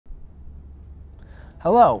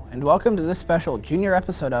Hello, and welcome to this special junior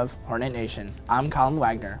episode of Hornet Nation. I'm Collin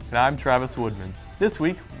Wagner. And I'm Travis Woodman. This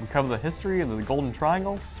week, we cover the history of the Golden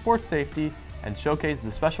Triangle, sports safety, and showcase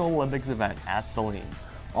the Special Olympics event at Saline.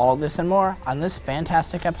 All this and more on this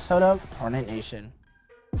fantastic episode of Hornet Nation.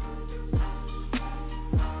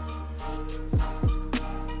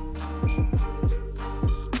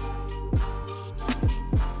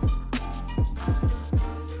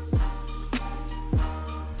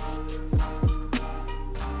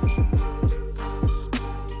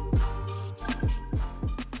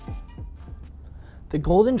 The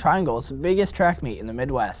Golden Triangle is the biggest track meet in the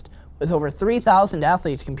Midwest. With over 3,000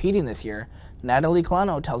 athletes competing this year, Natalie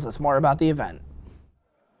Collano tells us more about the event.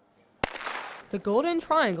 The Golden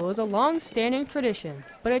Triangle is a long-standing tradition,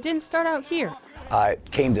 but it didn't start out here. It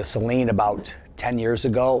came to Saline about 10 years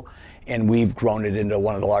ago, and we've grown it into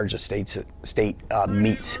one of the largest state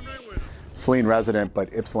meets. Saline resident, but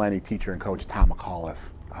Ypsilanti teacher and coach Tom McAuliffe.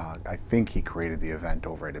 I think he created the event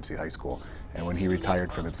over at Ypsi High School, and when he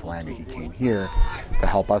retired from Ypsilanti, he came here to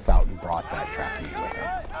help us out and brought that track meet with him.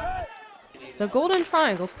 The Golden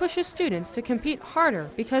Triangle pushes students to compete harder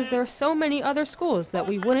because there are so many other schools that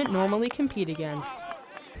we wouldn't normally compete against.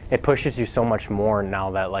 It pushes you so much more now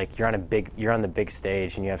that you're on the big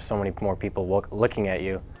stage and you have so many more people looking at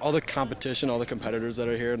you. All the competition, all the competitors that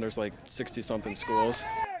are here, and there's like 60-something schools.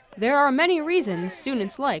 There are many reasons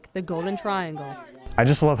students like the Golden Triangle. I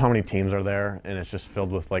just love how many teams are there, and it's just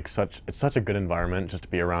filled with it's such a good environment just to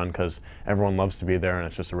be around because everyone loves to be there, and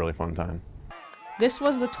it's just a really fun time. This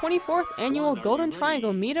was the 24th annual Golden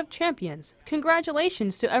Triangle Meet of Champions.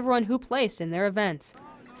 Congratulations to everyone who placed in their events.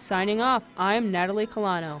 Signing off, I'm Natalie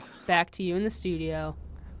Collano. Back to you in the studio.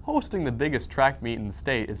 Hosting the biggest track meet in the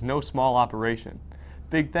state is no small operation.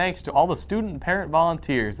 Big thanks to all the student and parent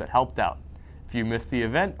volunteers that helped out. If you missed the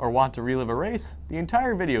event or want to relive a race, the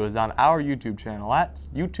entire video is on our YouTube channel at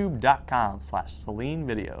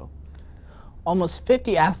youtube.com/SalineVideo. Almost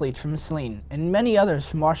 50 athletes from Saline and many others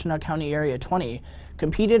from Washtenaw County Area 20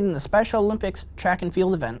 competed in the Special Olympics track and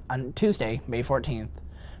field event on Tuesday, May 14th.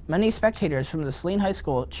 Many spectators from the Saline High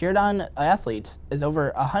School cheered on athletes as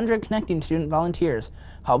over 100 connecting student volunteers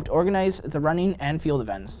helped organize the running and field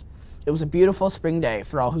events. It was a beautiful spring day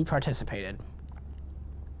for all who participated.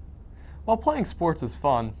 While playing sports is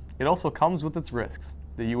fun, it also comes with its risks.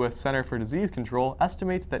 The U.S. Center for Disease Control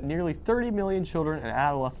estimates that nearly 30 million children and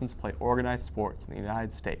adolescents play organized sports in the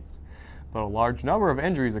United States, but a large number of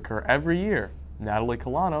injuries occur every year. Natalie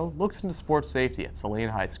Collano looks into sports safety at Saline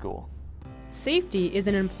High School. Safety is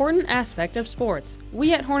an important aspect of sports.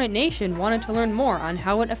 We at Hornet Nation wanted to learn more on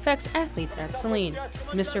how it affects athletes at Saline.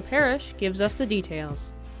 Mr. Parrish gives us the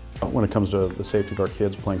details. When it comes to the safety of our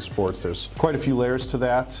kids playing sports, there's quite a few layers to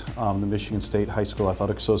that. The Michigan State High School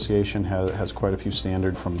Athletic Association has quite a few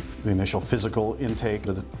standards, from the initial physical intake,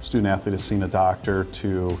 the student athlete has seen a doctor,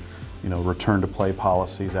 to return to play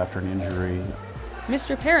policies after an injury.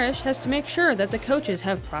 Mr. Parrish has to make sure that the coaches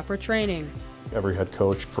have proper training. Every head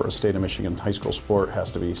coach for a state of Michigan high school sport has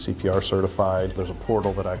to be CPR certified. There's a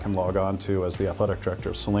portal that I can log on to as the athletic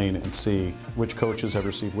director of Saline and see which coaches have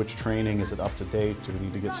received which training. Is it up to date? Do we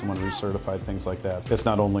need to get someone recertified? Things like that. It's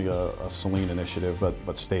not only a Saline initiative,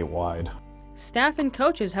 but statewide. Staff and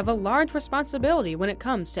coaches have a large responsibility when it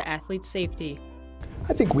comes to athlete safety.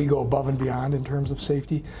 I think we go above and beyond in terms of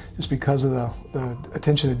safety just because of the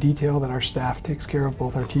attention to detail that our staff takes care of,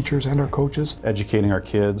 both our teachers and our coaches. Educating our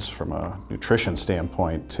kids from a nutrition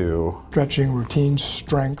standpoint to stretching, routines,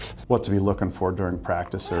 strength. What to be looking for during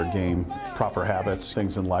practice or game, proper habits,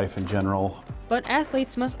 things in life in general. But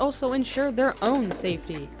athletes must also ensure their own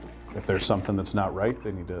safety. If there's something that's not right,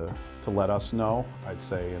 they need to let us know, I'd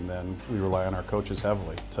say, and then we rely on our coaches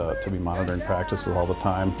heavily to be monitoring practices all the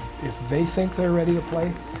time. If they think they're ready to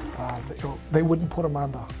play, they wouldn't put them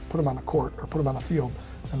on the court or put them on the field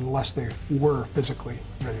unless they were physically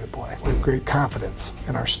ready to play. We have great confidence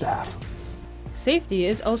in our staff. Safety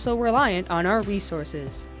is also reliant on our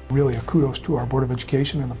resources. Really a kudos to our Board of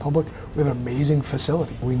Education and the public. We have an amazing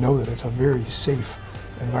facility. We know that it's a very safe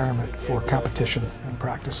environment for competition and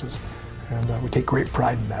practices, and we take great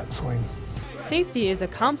pride in that in Saline. Safety is a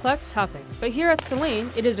complex topic, but here at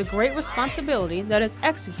Saline, it is a great responsibility that is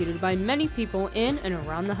executed by many people in and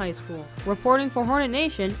around the high school. Reporting for Hornet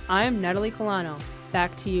Nation, I am Natalie Collano.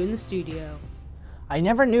 Back to you in the studio. I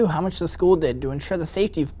never knew how much the school did to ensure the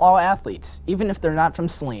safety of all athletes, even if they're not from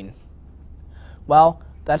Saline. Well,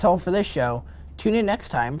 that's all for this show. Tune in next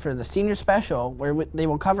time for the senior special, where they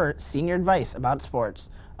will cover senior advice about sports,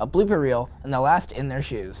 a blooper reel, and the last in their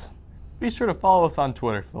shoes. Be sure to follow us on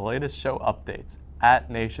Twitter for the latest show updates,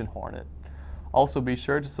 @NationHornet. Also be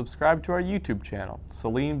sure to subscribe to our YouTube channel,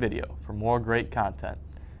 Saline Video, for more great content.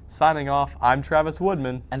 Signing off, I'm Travis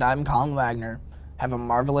Woodman. And I'm Collin Wagner. Have a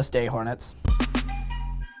marvelous day, Hornets.